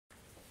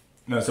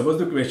Now suppose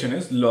the question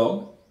is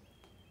log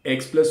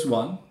x plus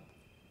 1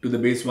 to the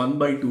base 1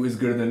 by 2 is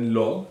greater than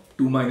log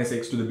 2 minus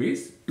x to the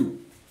base 2.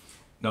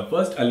 Now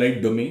first I'll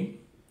write domain.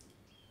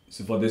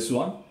 So for this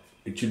one,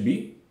 it should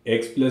be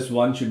x plus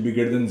 1 should be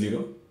greater than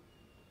 0.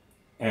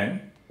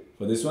 And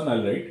for this one,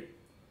 I'll write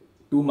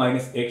 2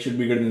 minus x should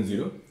be greater than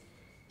 0.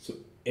 So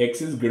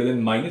x is greater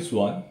than minus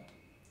 1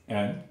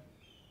 and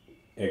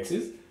x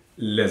is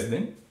less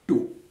than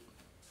 2.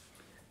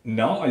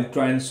 Now I'll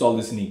try and solve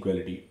this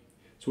inequality.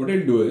 So what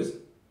I'll do is,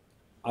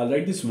 I'll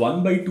write this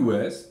 1 by 2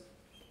 as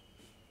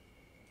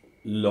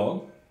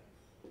log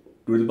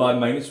 2 to the power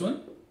minus 1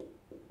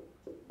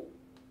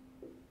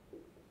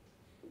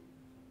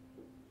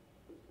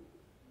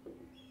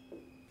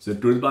 so 2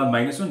 to the power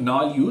minus 1. Now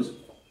I'll use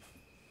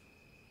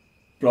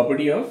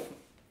property of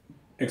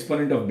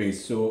exponent of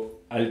base. So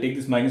I'll take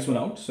this minus 1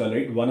 out. So I'll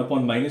write 1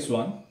 upon minus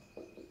 1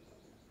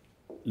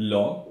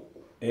 log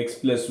x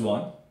plus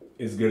 1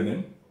 is greater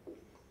than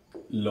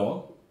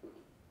log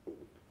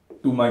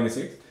 2 minus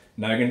x.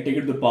 Now I can take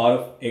it to the power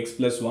of x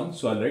plus 1.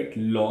 So I'll write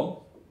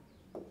log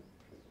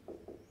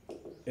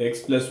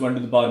x plus 1 to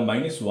the power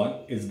minus 1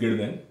 is greater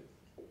than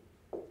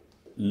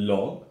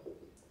log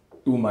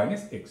 2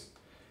 minus x.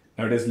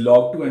 Now it is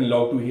log 2 and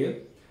log 2 here.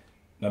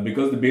 Now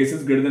because the base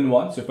is greater than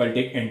 1, so if I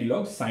take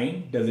antilog,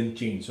 sign doesn't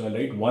change. So I'll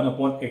write 1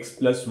 upon x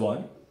plus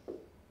 1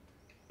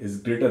 is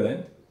greater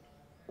than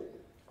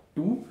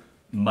 2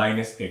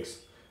 minus x.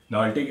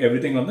 Now I'll take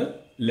everything on the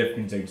left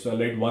hand side. So I'll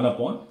write 1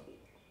 upon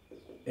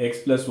x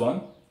plus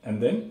 1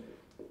 and then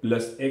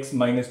plus x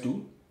minus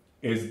 2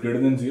 is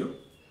greater than 0.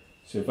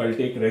 So if I'll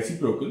take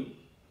reciprocal,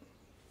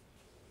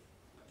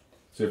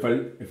 so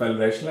if I'll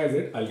rationalize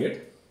it, I'll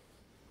get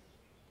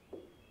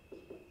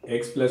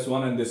x plus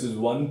 1 and this is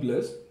 1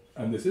 plus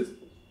and this is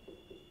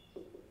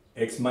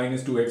x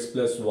minus 2x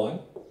plus 1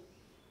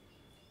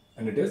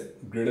 and it is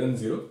greater than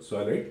 0. So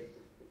I'll write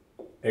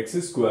x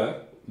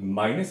square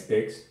minus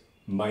x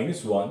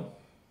minus 1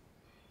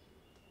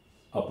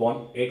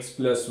 upon x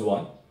plus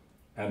 1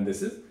 and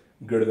this is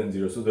greater than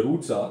 0. So the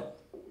roots are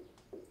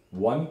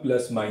 1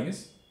 plus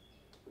minus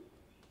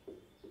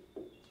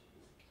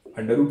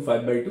under root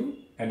 5 by 2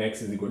 and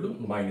x is equal to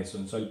minus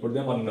 1. So I'll put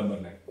them on a number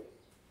line.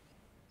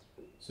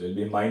 So it will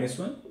be minus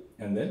 1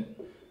 and then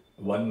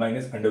 1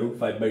 minus under root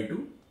 5 by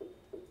 2,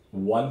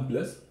 1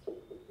 plus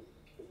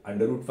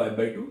under root 5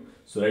 by 2.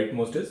 So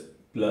rightmost is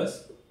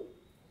plus,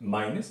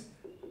 minus,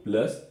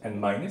 plus and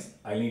minus.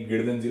 I need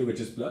greater than 0 which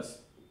is plus.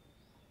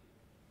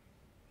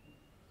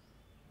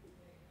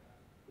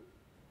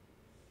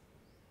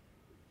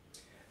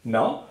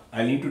 Now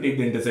I need to take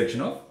the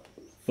intersection of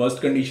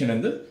first condition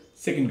and the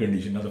second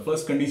condition. Now the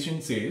first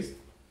condition says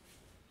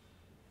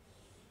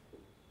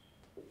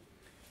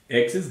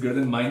x is greater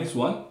than minus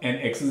 1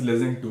 and x is less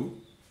than 2.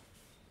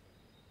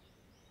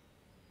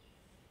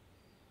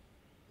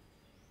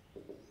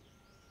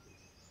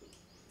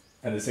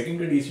 And the second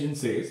condition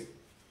says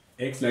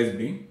x lies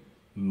between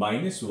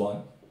minus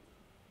 1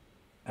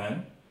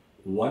 and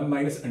 1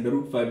 minus under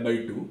root 5 by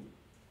 2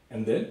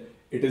 and then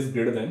it is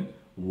greater than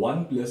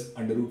 1 plus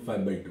under root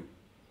 5 by 2.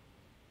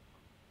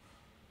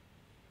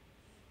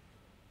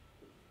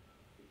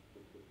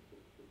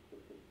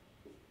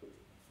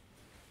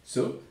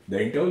 So the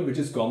interval which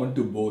is common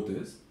to both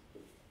is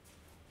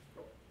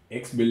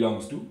x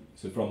belongs to,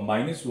 so from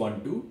minus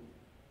 1 to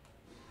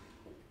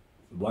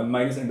 1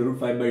 minus under root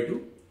 5 by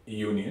 2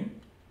 union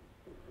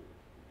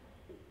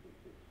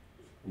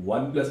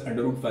 1 plus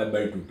under root 5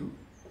 by 2 to